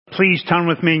Please turn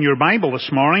with me in your Bible this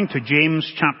morning to James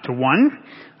chapter 1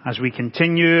 as we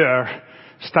continue our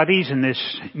studies in this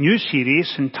new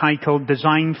series entitled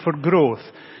Designed for Growth,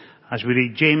 as we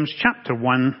read James chapter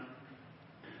 1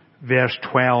 verse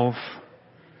 12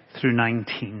 through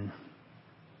 19.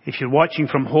 If you're watching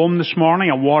from home this morning,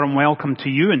 a warm welcome to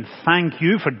you and thank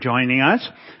you for joining us.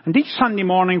 And each Sunday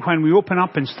morning when we open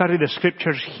up and study the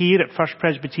scriptures here at First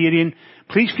Presbyterian,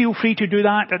 please feel free to do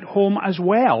that at home as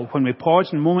well. When we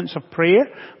pause in moments of prayer,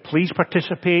 please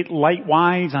participate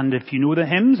likewise. And if you know the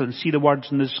hymns and see the words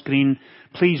on the screen,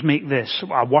 please make this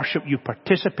a worship you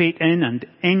participate in and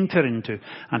enter into,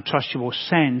 and trust you will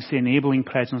sense the enabling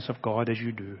presence of God as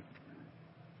you do.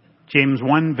 James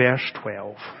 1 verse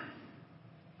 12.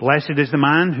 Blessed is the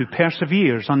man who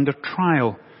perseveres under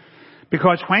trial,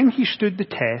 because when he stood the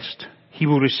test, he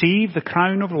will receive the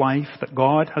crown of life that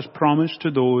God has promised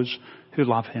to those who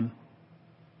love him.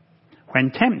 When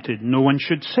tempted, no one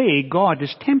should say, God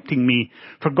is tempting me,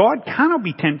 for God cannot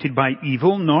be tempted by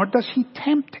evil, nor does he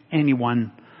tempt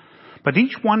anyone. But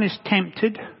each one is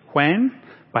tempted when,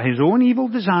 by his own evil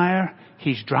desire,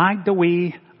 he's dragged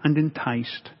away and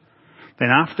enticed. Then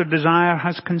after desire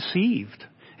has conceived,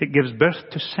 it gives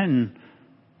birth to sin,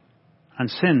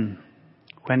 and sin,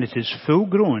 when it is full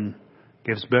grown,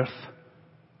 gives birth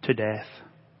to death.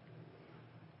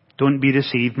 Don't be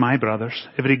deceived, my brothers.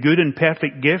 Every good and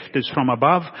perfect gift is from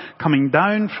above, coming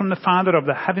down from the Father of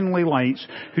the heavenly lights,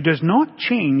 who does not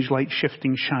change like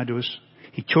shifting shadows.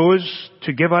 He chose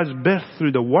to give us birth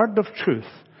through the word of truth,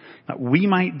 that we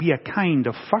might be a kind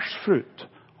of first fruit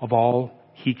of all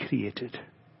he created.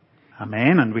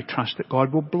 Amen. And we trust that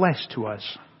God will bless to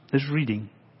us this reading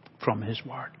from his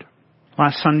word.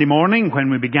 Last Sunday morning,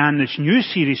 when we began this new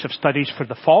series of studies for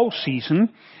the fall season,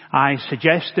 I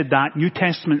suggested that New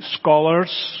Testament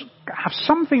scholars have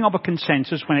something of a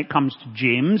consensus when it comes to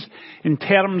James, in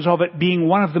terms of it being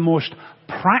one of the most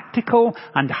practical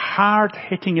and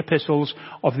hard-hitting epistles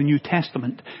of the New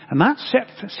Testament. And that's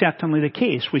certainly the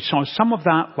case. We saw some of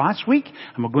that last week,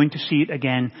 and we're going to see it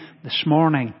again this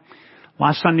morning.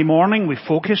 Last Sunday morning, we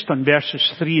focused on verses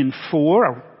 3 and 4,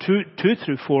 or 2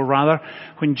 through 4 rather,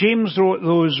 when James wrote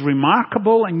those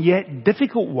remarkable and yet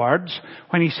difficult words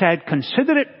when he said,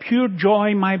 "Consider it pure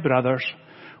joy, my brothers,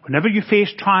 whenever you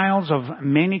face trials of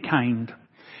many kind,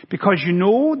 because you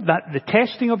know that the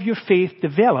testing of your faith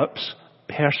develops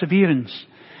perseverance.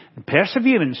 And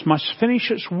perseverance must finish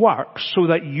its work so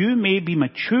that you may be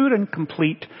mature and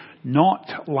complete,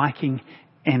 not lacking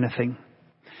anything."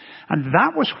 And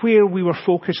that was where we were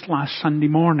focused last Sunday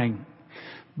morning.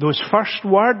 Those first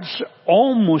words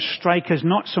almost strike us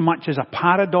not so much as a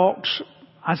paradox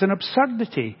as an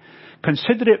absurdity.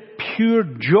 Consider it pure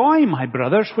joy, my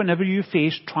brothers, whenever you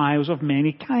face trials of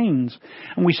many kinds.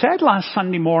 And we said last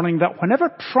Sunday morning that whenever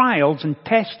trials and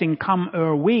testing come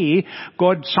our way,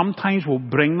 God sometimes will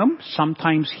bring them,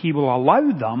 sometimes he will allow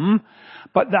them,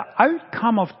 but the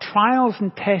outcome of trials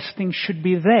and testing should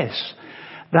be this: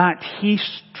 that he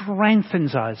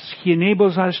strengthens us. He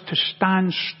enables us to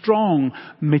stand strong,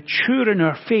 mature in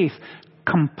our faith,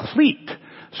 complete,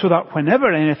 so that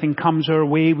whenever anything comes our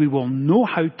way, we will know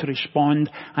how to respond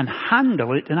and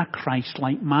handle it in a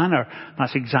Christ-like manner.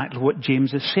 That's exactly what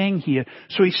James is saying here.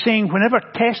 So he's saying whenever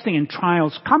testing and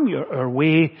trials come our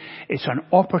way, it's an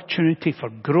opportunity for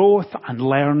growth and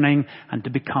learning and to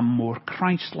become more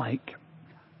Christ-like.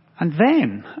 And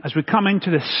then, as we come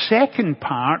into the second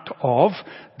part of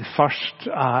the first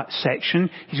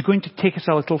section, he's going to take us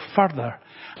a little further.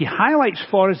 He highlights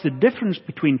for us the difference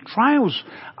between trials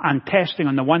and testing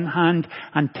on the one hand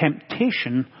and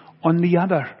temptation on the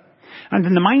other. And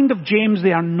in the mind of James,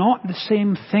 they are not the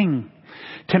same thing.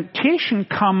 Temptation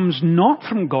comes not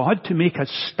from God to make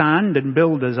us stand and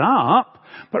build us up,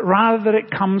 but rather it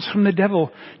comes from the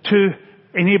devil to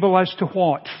enable us to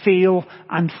what? Fail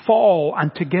and fall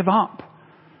and to give up.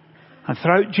 And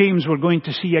throughout James we're going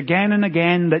to see again and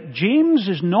again that James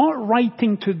is not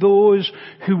writing to those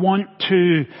who want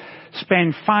to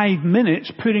spend 5 minutes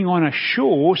putting on a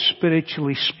show,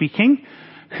 spiritually speaking,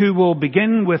 who will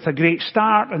begin with a great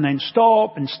start and then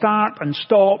stop and start and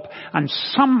stop and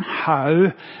somehow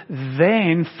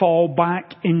then fall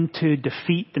back into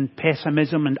defeat and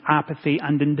pessimism and apathy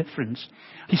and indifference.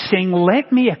 He's saying,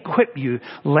 let me equip you.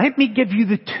 Let me give you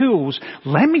the tools.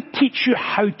 Let me teach you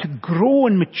how to grow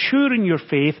and mature in your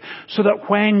faith so that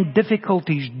when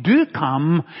difficulties do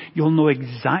come, you'll know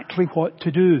exactly what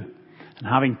to do. And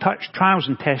having touched trials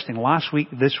and testing last week,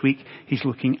 this week, he's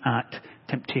looking at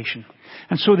temptation.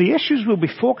 And so the issues we'll be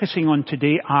focusing on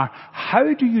today are,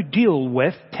 how do you deal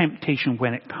with temptation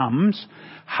when it comes?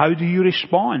 How do you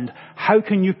respond? How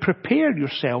can you prepare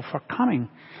yourself for coming?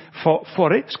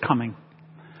 for its coming.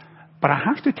 But I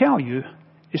have to tell you,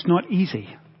 it's not easy.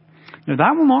 Now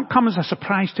that will not come as a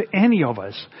surprise to any of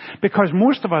us, because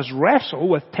most of us wrestle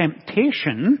with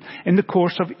temptation in the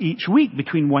course of each week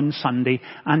between one Sunday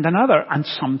and another, and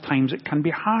sometimes it can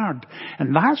be hard.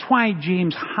 And that's why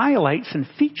James highlights and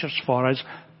features for us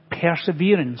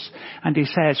perseverance. And he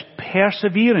says,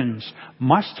 perseverance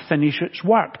must finish its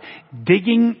work.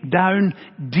 Digging down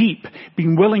deep,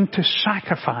 being willing to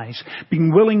sacrifice,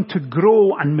 being willing to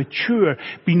grow and mature,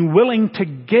 being willing to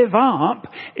give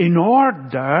up in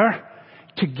order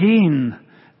to gain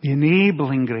the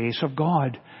enabling grace of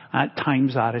God. At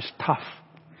times that is tough.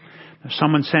 Now,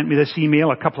 someone sent me this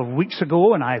email a couple of weeks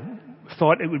ago, and I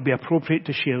thought it would be appropriate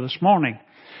to share this morning.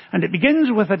 And it begins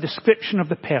with a description of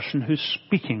the person who's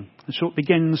speaking. And so it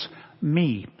begins,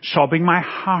 me, sobbing my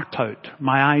heart out.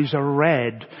 My eyes are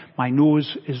red. My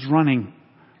nose is running.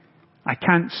 I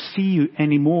can't see you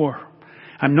anymore.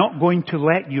 I'm not going to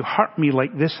let you hurt me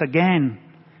like this again.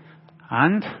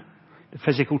 And the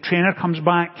physical trainer comes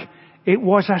back. It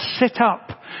was a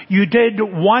sit-up. You did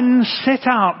one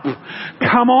sit-up.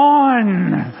 Come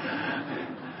on.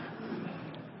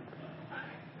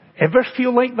 Ever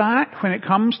feel like that when it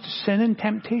comes to sin and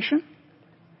temptation?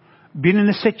 Been in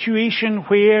a situation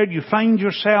where you find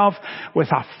yourself with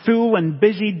a full and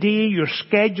busy day, your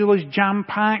schedule is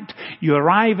jam-packed, you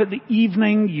arrive at the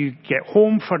evening, you get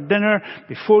home for dinner,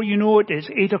 before you know it, it's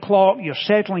 8 o'clock, you're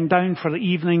settling down for the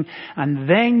evening, and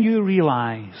then you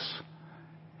realize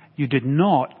you did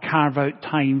not carve out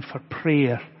time for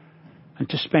prayer and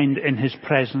to spend in His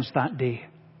presence that day.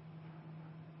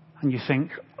 And you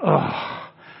think,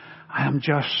 I am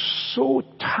just so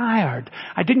tired.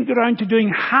 I didn't get around to doing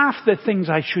half the things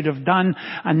I should have done,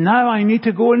 and now I need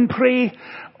to go and pray.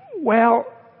 Well,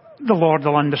 the Lord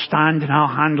will understand, and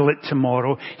I'll handle it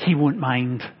tomorrow. He won't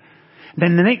mind.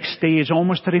 Then the next day is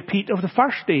almost a repeat of the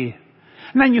first day.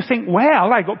 And then you think,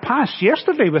 well, I got past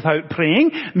yesterday without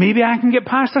praying. Maybe I can get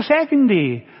past the second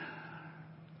day.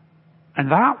 And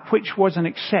that which was an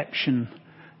exception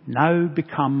now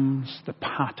becomes the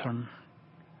pattern.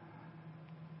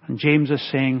 And James is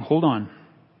saying, hold on,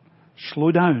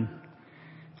 slow down.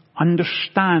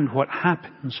 Understand what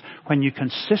happens when you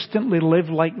consistently live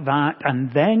like that,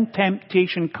 and then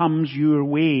temptation comes your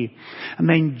way. And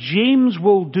then James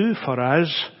will do for us,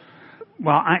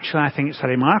 well, actually I think it's a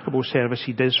remarkable service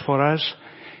he does for us.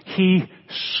 He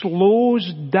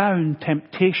slows down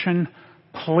temptation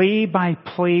play by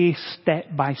play, step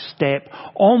by step,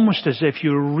 almost as if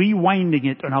you're rewinding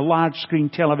it on a large screen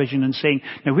television and saying,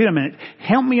 now wait a minute,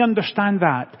 help me understand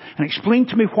that and explain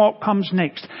to me what comes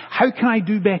next. How can I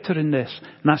do better in this?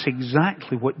 And that's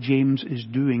exactly what James is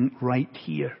doing right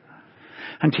here.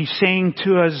 And he's saying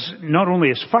to us, not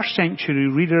only as first century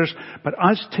readers, but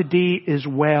us today as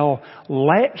well,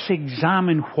 let's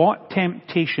examine what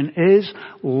temptation is,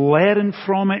 learn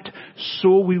from it,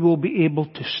 so we will be able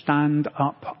to stand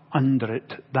up under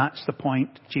it. That's the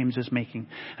point James is making.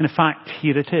 And in fact,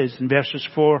 here it is in verses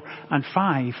 4 and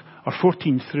 5, or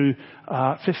 14 through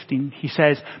 15. He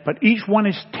says, but each one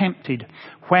is tempted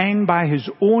when by his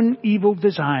own evil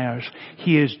desires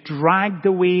he is dragged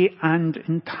away and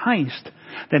enticed.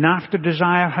 Then after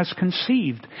desire has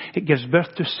conceived, it gives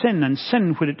birth to sin, and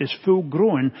sin, when it is full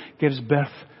grown, gives birth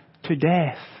to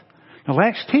death. Now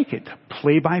let's take it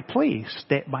play by play,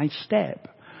 step by step.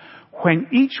 When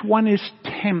each one is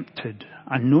tempted,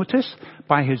 and notice,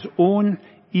 by his own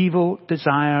evil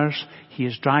desires, he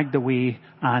is dragged away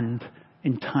and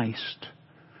enticed.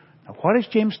 Now what is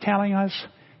James telling us?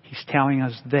 He's telling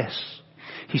us this.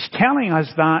 He's telling us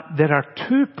that there are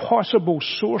two possible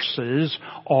sources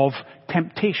of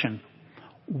temptation.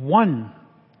 One,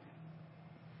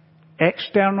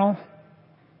 external,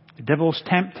 the devil's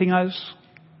tempting us,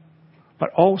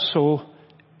 but also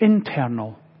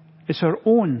internal. It's our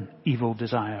own evil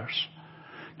desires.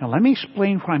 Now let me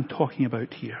explain what I'm talking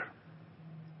about here.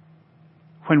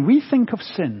 When we think of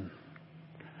sin,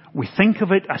 we think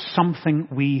of it as something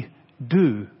we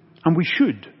do. And we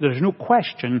should. There's no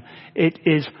question. It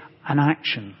is an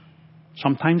action.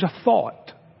 Sometimes a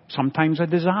thought. Sometimes a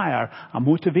desire. A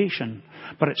motivation.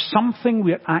 But it's something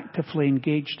we're actively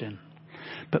engaged in.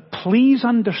 But please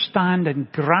understand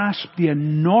and grasp the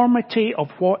enormity of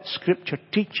what Scripture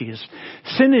teaches.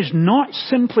 Sin is not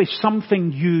simply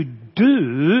something you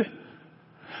do,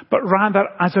 but rather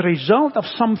as a result of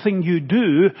something you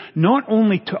do, not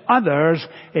only to others,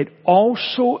 it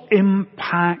also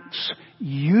impacts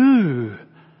you.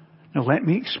 Now let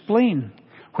me explain.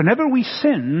 Whenever we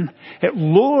sin, it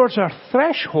lowers our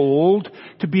threshold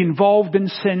to be involved in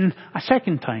sin a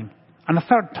second time, and a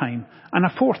third time, and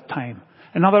a fourth time.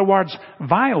 In other words,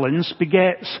 violence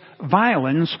begets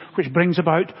violence, which brings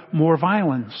about more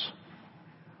violence.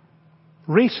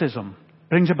 Racism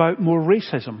brings about more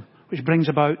racism, which brings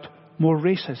about more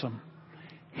racism.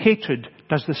 Hatred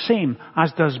does the same,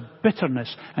 as does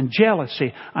bitterness and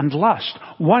jealousy and lust.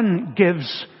 One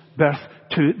gives birth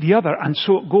to the other, and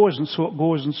so it goes, and so it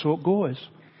goes, and so it goes.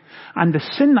 And the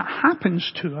sin that happens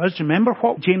to us, remember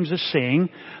what James is saying,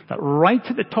 that right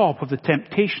at the top of the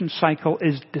temptation cycle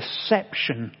is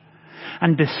deception.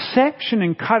 And deception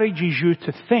encourages you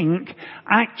to think,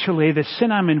 actually, the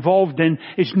sin I'm involved in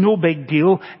is no big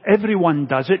deal. Everyone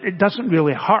does it. It doesn't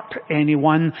really hurt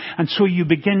anyone. And so you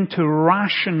begin to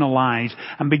rationalize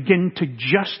and begin to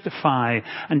justify.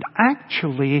 And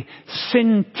actually,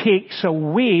 sin takes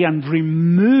away and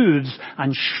removes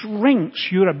and shrinks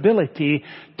your ability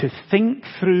to think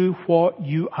through what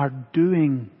you are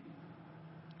doing.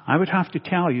 I would have to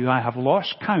tell you, I have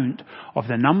lost count of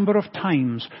the number of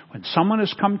times when someone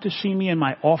has come to see me in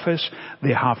my office,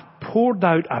 they have poured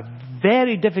out a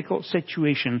very difficult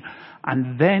situation,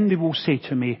 and then they will say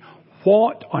to me,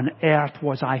 what on earth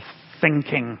was I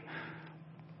thinking?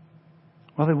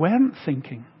 Well, they weren't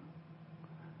thinking.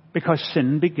 Because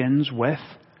sin begins with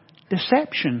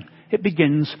deception. It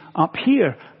begins up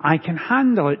here. I can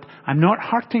handle it. I'm not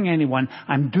hurting anyone.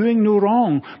 I'm doing no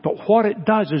wrong. But what it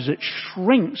does is it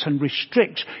shrinks and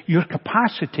restricts your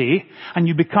capacity, and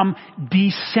you become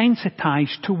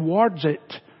desensitized towards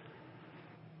it.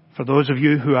 For those of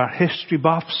you who are history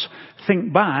buffs,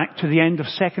 think back to the end of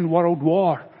Second World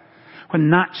War, when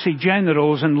Nazi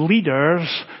generals and leaders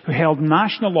who held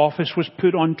national office was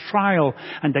put on trial.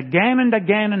 And again and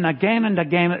again and again and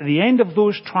again, at the end of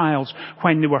those trials,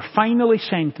 when they were finally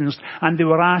sentenced and they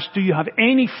were asked, do you have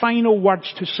any final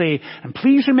words to say? And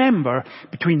please remember,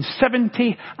 between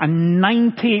 70 and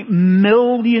 90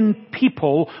 million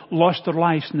people lost their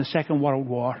lives in the Second World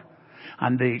War.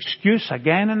 And the excuse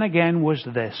again and again was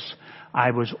this: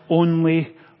 I was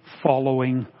only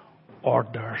following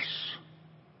orders.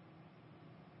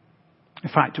 In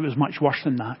fact, it was much worse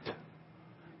than that.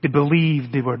 They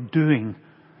believed they were doing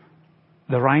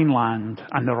the Rhineland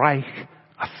and the Reich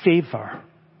a favor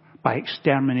by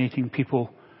exterminating people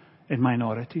in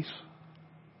minorities.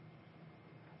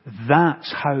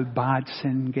 That's how bad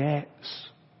sin gets.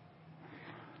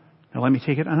 Now let me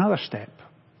take it another step.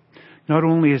 Not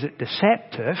only is it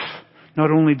deceptive, not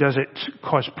only does it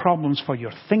cause problems for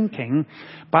your thinking,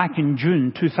 back in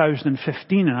June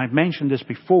 2015, and I've mentioned this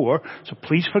before, so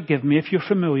please forgive me if you're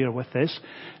familiar with this,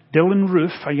 Dylan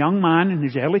Roof, a young man in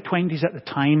his early 20s at the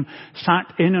time,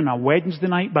 sat in on a Wednesday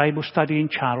night Bible study in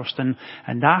Charleston,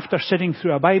 and after sitting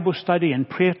through a Bible study and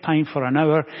prayer time for an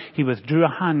hour, he withdrew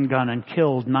a handgun and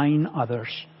killed 9 others.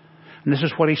 And this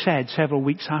is what he said several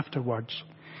weeks afterwards.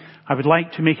 I would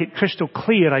like to make it crystal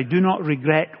clear, I do not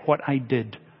regret what I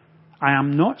did. I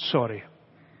am not sorry.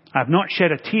 I have not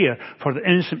shed a tear for the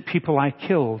innocent people I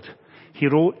killed. He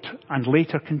wrote and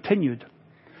later continued.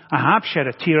 I have shed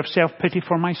a tear of self-pity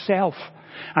for myself.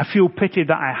 I feel pity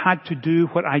that I had to do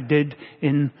what I did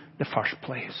in the first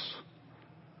place.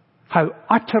 How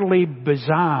utterly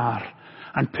bizarre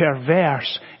and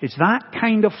perverse is that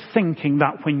kind of thinking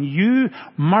that when you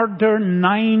murder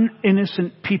 9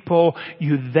 innocent people,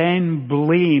 you then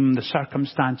blame the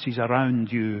circumstances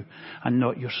around you and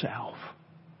not yourself.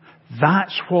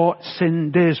 That's what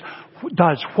sin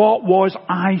does. What was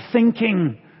I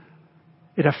thinking?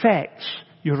 It affects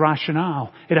your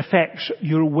rationale. It affects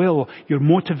your will, your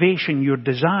motivation, your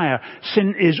desire.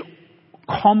 Sin is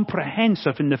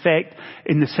comprehensive in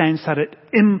the sense that it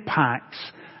impacts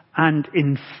and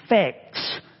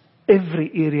infects every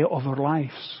area of our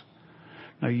lives.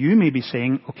 Now you may be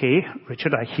saying, okay,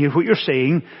 Richard, I hear what you're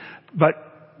saying, but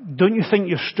don't you think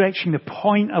you're stretching the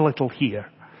point a little here?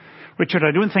 Richard,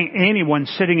 I don't think anyone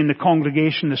sitting in the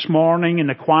congregation this morning in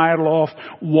the choir loft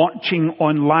watching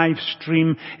on live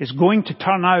stream is going to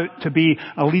turn out to be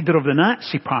a leader of the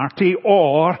Nazi party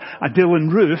or a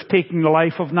Dylan Roof taking the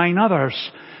life of 9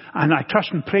 others. And I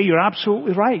trust and pray you're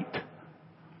absolutely right.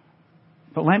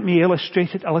 But let me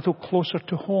illustrate it a little closer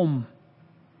to home.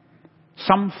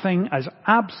 Something as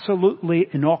absolutely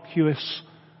innocuous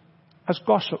as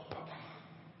gossip.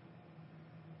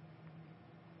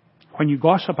 When you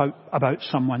gossip about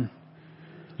someone,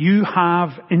 you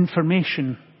have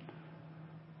information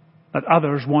that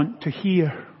others want to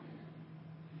hear.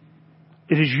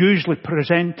 It is usually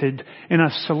presented in a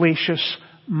salacious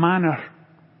manner.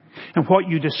 And what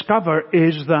you discover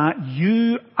is that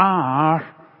you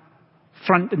are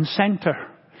front and center.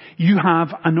 You have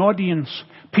an audience.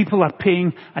 People are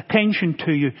paying attention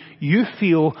to you. You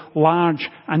feel large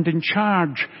and in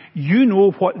charge. You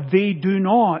know what they do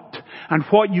not. And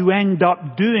what you end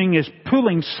up doing is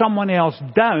pulling someone else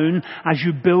down as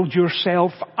you build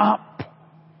yourself up.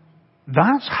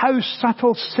 That's how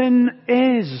subtle sin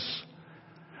is.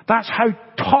 That's how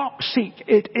toxic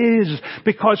it is.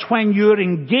 Because when you're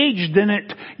engaged in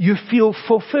it, you feel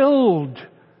fulfilled.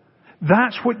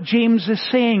 That's what James is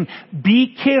saying.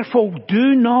 Be careful.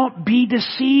 Do not be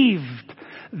deceived.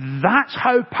 That's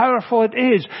how powerful it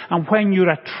is. And when you're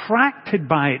attracted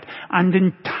by it and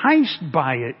enticed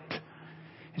by it,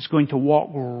 it's going to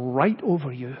walk right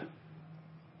over you.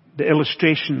 The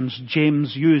illustrations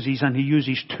James uses, and he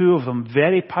uses two of them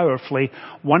very powerfully,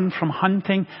 one from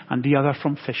hunting and the other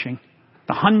from fishing.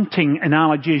 The hunting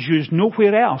analogy is used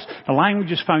nowhere else. The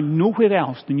language is found nowhere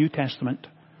else in the New Testament.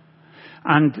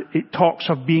 And it talks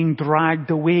of being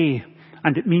dragged away.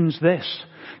 And it means this,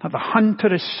 that the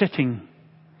hunter is sitting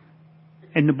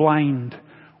in the blind,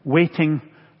 waiting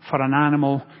for an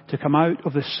animal to come out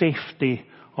of the safety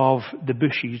of the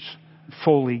bushes,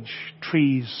 foliage,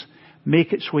 trees,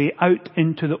 make its way out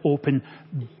into the open,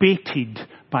 baited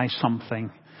by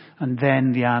something, and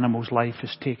then the animal's life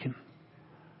is taken.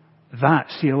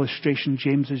 That's the illustration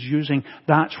James is using.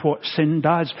 That's what sin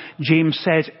does. James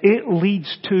says it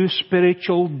leads to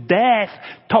spiritual death,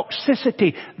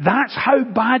 toxicity. That's how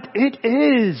bad it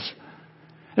is.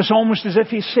 It's almost as if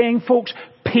he's saying, folks,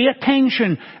 pay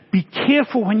attention. Be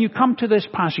careful when you come to this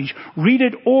passage. Read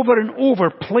it over and over,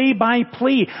 play by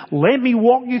play. Let me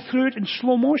walk you through it in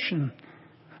slow motion.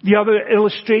 The other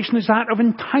illustration is that of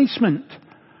enticement.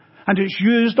 And it's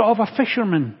used of a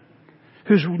fisherman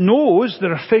who knows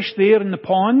there are fish there in the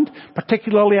pond,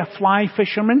 particularly a fly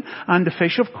fisherman, and the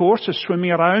fish, of course, is swimming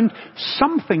around.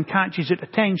 Something catches its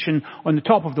attention on the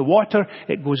top of the water.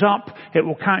 It goes up, it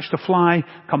will catch the fly,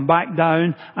 come back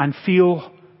down, and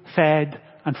feel fed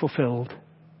and fulfilled.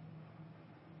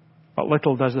 But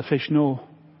little does the fish know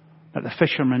that the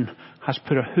fisherman has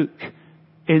put a hook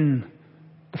in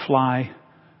the fly,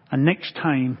 and next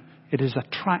time it is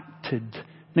attracted.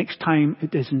 Next time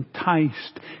it is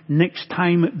enticed. Next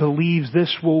time it believes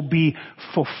this will be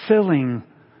fulfilling,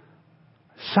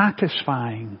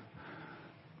 satisfying.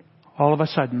 All of a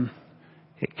sudden,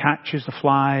 it catches the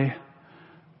fly.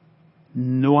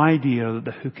 No idea that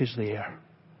the hook is there.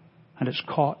 And it's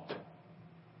caught.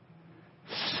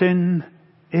 Sin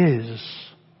is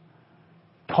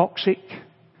toxic,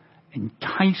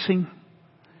 enticing.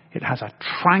 It has a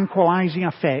tranquilizing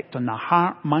effect on the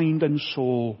heart, mind, and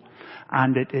soul.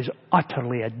 And it is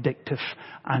utterly addictive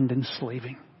and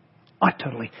enslaving.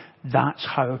 Utterly. That's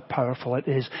how powerful it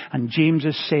is. And James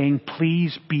is saying,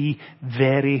 please be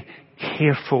very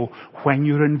careful when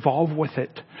you're involved with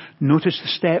it. Notice the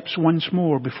steps once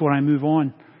more before I move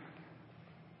on.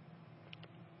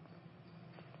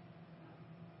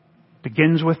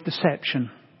 Begins with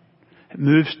deception. It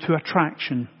moves to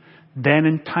attraction. Then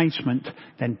enticement,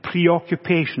 then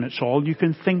preoccupation. It's all you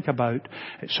can think about.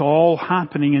 It's all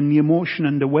happening in the emotion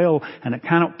and the will, and it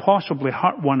cannot possibly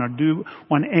hurt one or do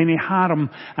one any harm.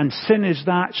 And sin is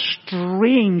that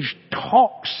strange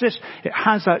it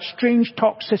has that strange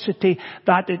toxicity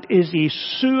that it is a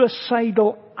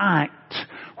suicidal act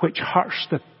which hurts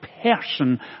the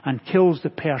person and kills the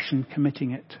person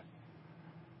committing it.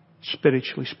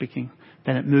 Spiritually speaking.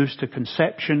 Then it moves to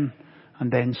conception,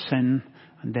 and then sin,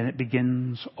 and then it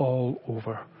begins all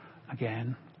over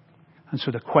again. And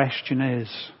so the question is,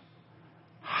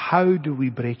 how do we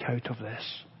break out of this?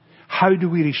 How do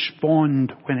we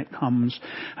respond when it comes?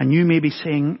 And you may be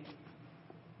saying,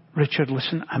 Richard,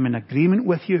 listen, I'm in agreement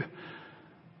with you.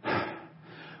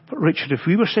 But Richard, if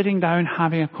we were sitting down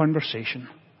having a conversation,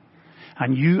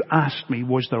 and you asked me,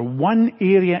 was there one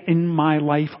area in my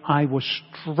life I was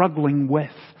struggling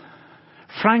with?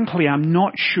 Frankly, I'm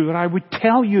not sure I would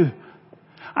tell you.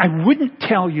 I wouldn't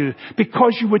tell you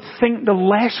because you would think the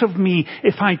less of me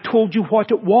if I told you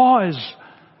what it was.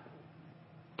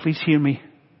 Please hear me.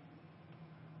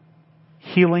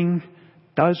 Healing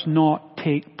does not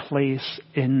take place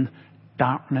in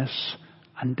darkness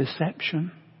and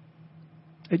deception.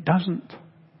 It doesn't.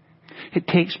 It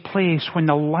takes place when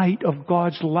the light of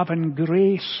God's love and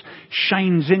grace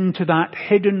shines into that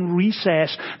hidden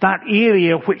recess, that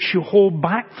area which you hold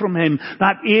back from Him,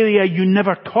 that area you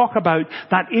never talk about,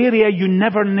 that area you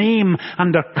never name.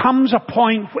 And there comes a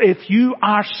point, if you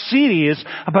are serious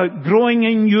about growing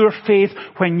in your faith,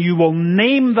 when you will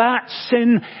name that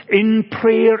sin in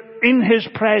prayer in His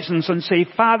presence and say,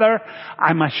 Father,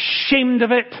 I'm ashamed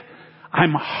of it.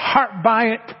 I'm hurt by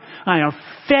it. I am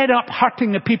fed up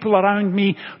hurting the people around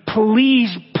me.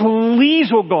 Please,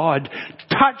 please, oh God,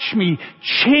 touch me,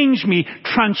 change me,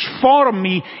 transform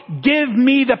me. Give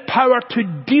me the power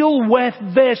to deal with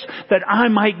this, that I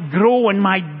might grow in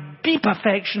my deep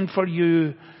affection for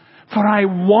you. For I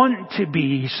want to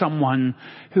be someone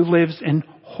who lives in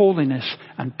holiness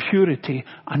and purity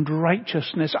and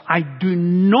righteousness. I do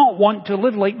not want to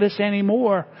live like this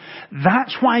anymore.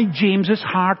 That's why James is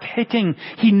hard-hitting.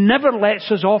 He never lets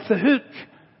us off the hook.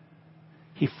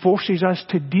 He forces us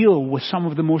to deal with some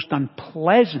of the most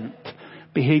unpleasant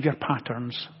behavior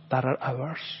patterns that are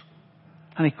ours.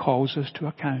 And he calls us to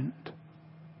account.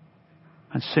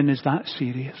 And sin is that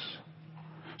serious.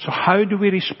 So how do we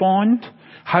respond?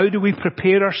 How do we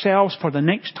prepare ourselves for the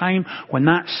next time when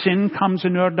that sin comes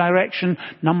in our direction?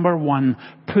 Number one,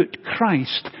 put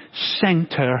Christ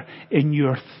center in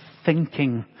your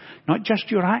thinking. Not just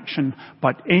your action,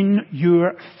 but in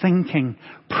your thinking.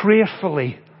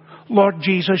 Prayerfully. Lord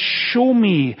Jesus, show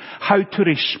me how to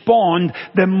respond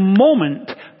the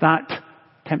moment that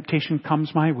temptation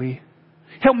comes my way.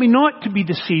 Help me not to be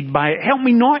deceived by it. Help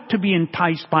me not to be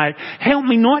enticed by it. Help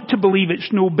me not to believe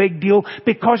it's no big deal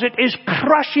because it is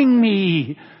crushing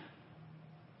me.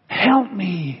 Help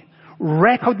me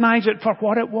recognize it for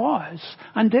what it was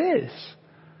and is.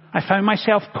 I found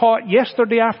myself caught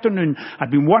yesterday afternoon. I'd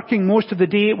been working most of the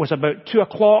day. It was about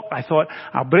 2:00. I thought,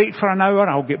 I'll break for an hour.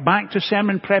 I'll get back to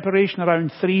sermon preparation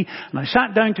around 3. And I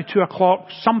sat down to 2:00.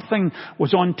 Something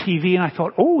was on TV and I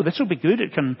thought, oh, this will be good.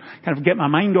 It can kind of get my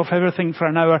mind off everything for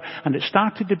an hour. And it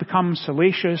started to become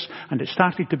salacious and it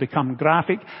started to become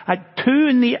graphic at 2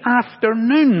 in the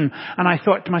afternoon. And I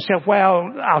thought to myself,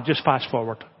 well, I'll just fast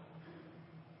forward.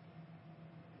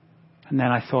 And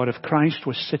then I thought, if Christ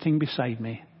was sitting beside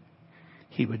me,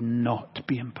 he would not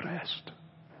be impressed.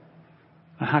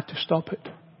 I had to stop it.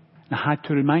 I had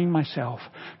to remind myself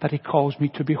that he calls me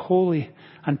to be holy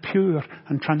and pure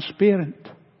and transparent.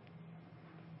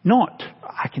 Not,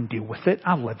 I can deal with it,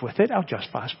 I'll live with it, I'll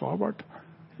just fast forward.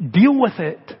 Deal with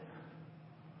it.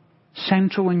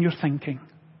 Central in your thinking.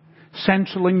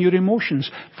 Central in your emotions.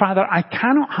 Father, I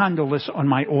cannot handle this on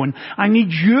my own. I need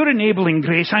your enabling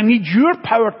grace. I need your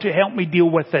power to help me deal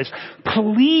with this.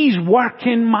 Please work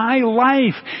in my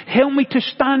life. Help me to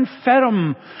stand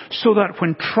firm so that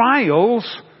when trials,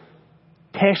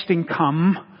 testing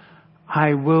come,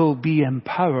 I will be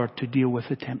empowered to deal with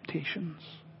the temptations.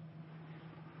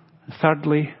 And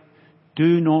thirdly,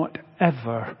 do not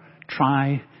ever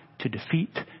try to defeat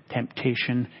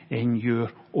temptation in your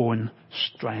own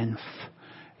strength.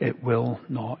 It will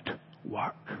not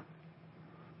work.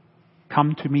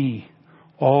 Come to me,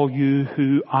 all you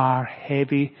who are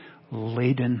heavy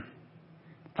laden.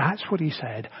 That's what he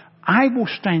said. I will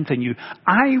strengthen you.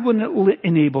 I will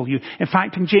enable you. In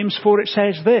fact, in James 4 it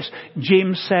says this.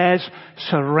 James says,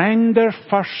 surrender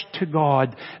first to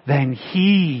God, then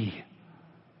he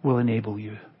will enable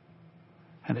you.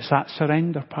 And it's that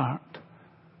surrender part.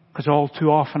 Because all too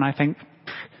often I think,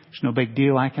 it's no big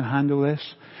deal, I can handle this.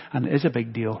 And it is a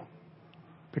big deal.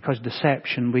 Because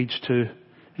deception leads to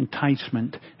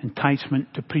enticement.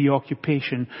 Enticement to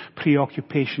preoccupation.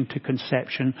 Preoccupation to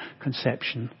conception.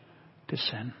 Conception to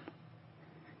sin.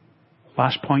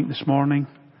 Last point this morning.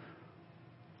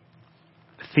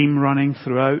 The theme running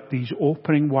throughout these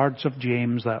opening words of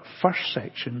James, that first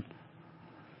section.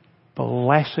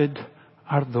 Blessed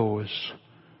are those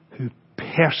who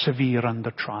persevere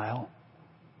under trial.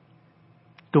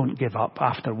 Don't give up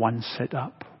after one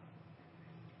sit-up.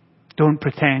 Don't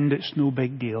pretend it's no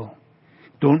big deal.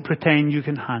 Don't pretend you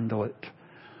can handle it.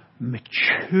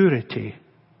 Maturity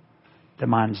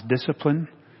demands discipline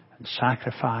and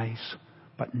sacrifice,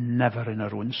 but never in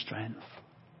our own strength.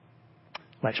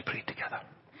 Let's pray together.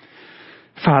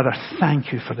 Father,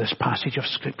 thank you for this passage of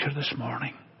Scripture this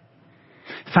morning.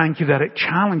 Thank you that it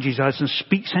challenges us and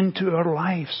speaks into our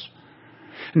lives.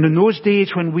 And in those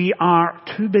days when we are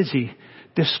too busy,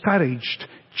 discouraged,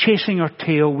 chasing our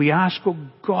tail, we ask, oh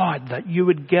God, that you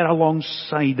would get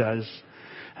alongside us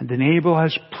and enable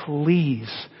us,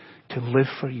 please, to live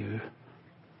for you.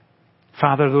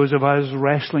 Father, those of us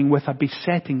wrestling with a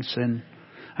besetting sin,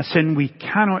 a sin we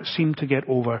cannot seem to get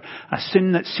over, a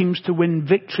sin that seems to win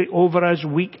victory over us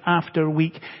week after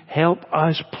week, help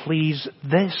us, please,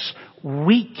 this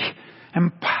week.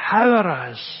 Empower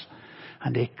us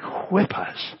and equip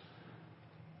us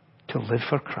to live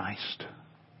for Christ.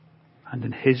 And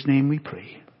in his name we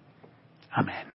pray. Amen.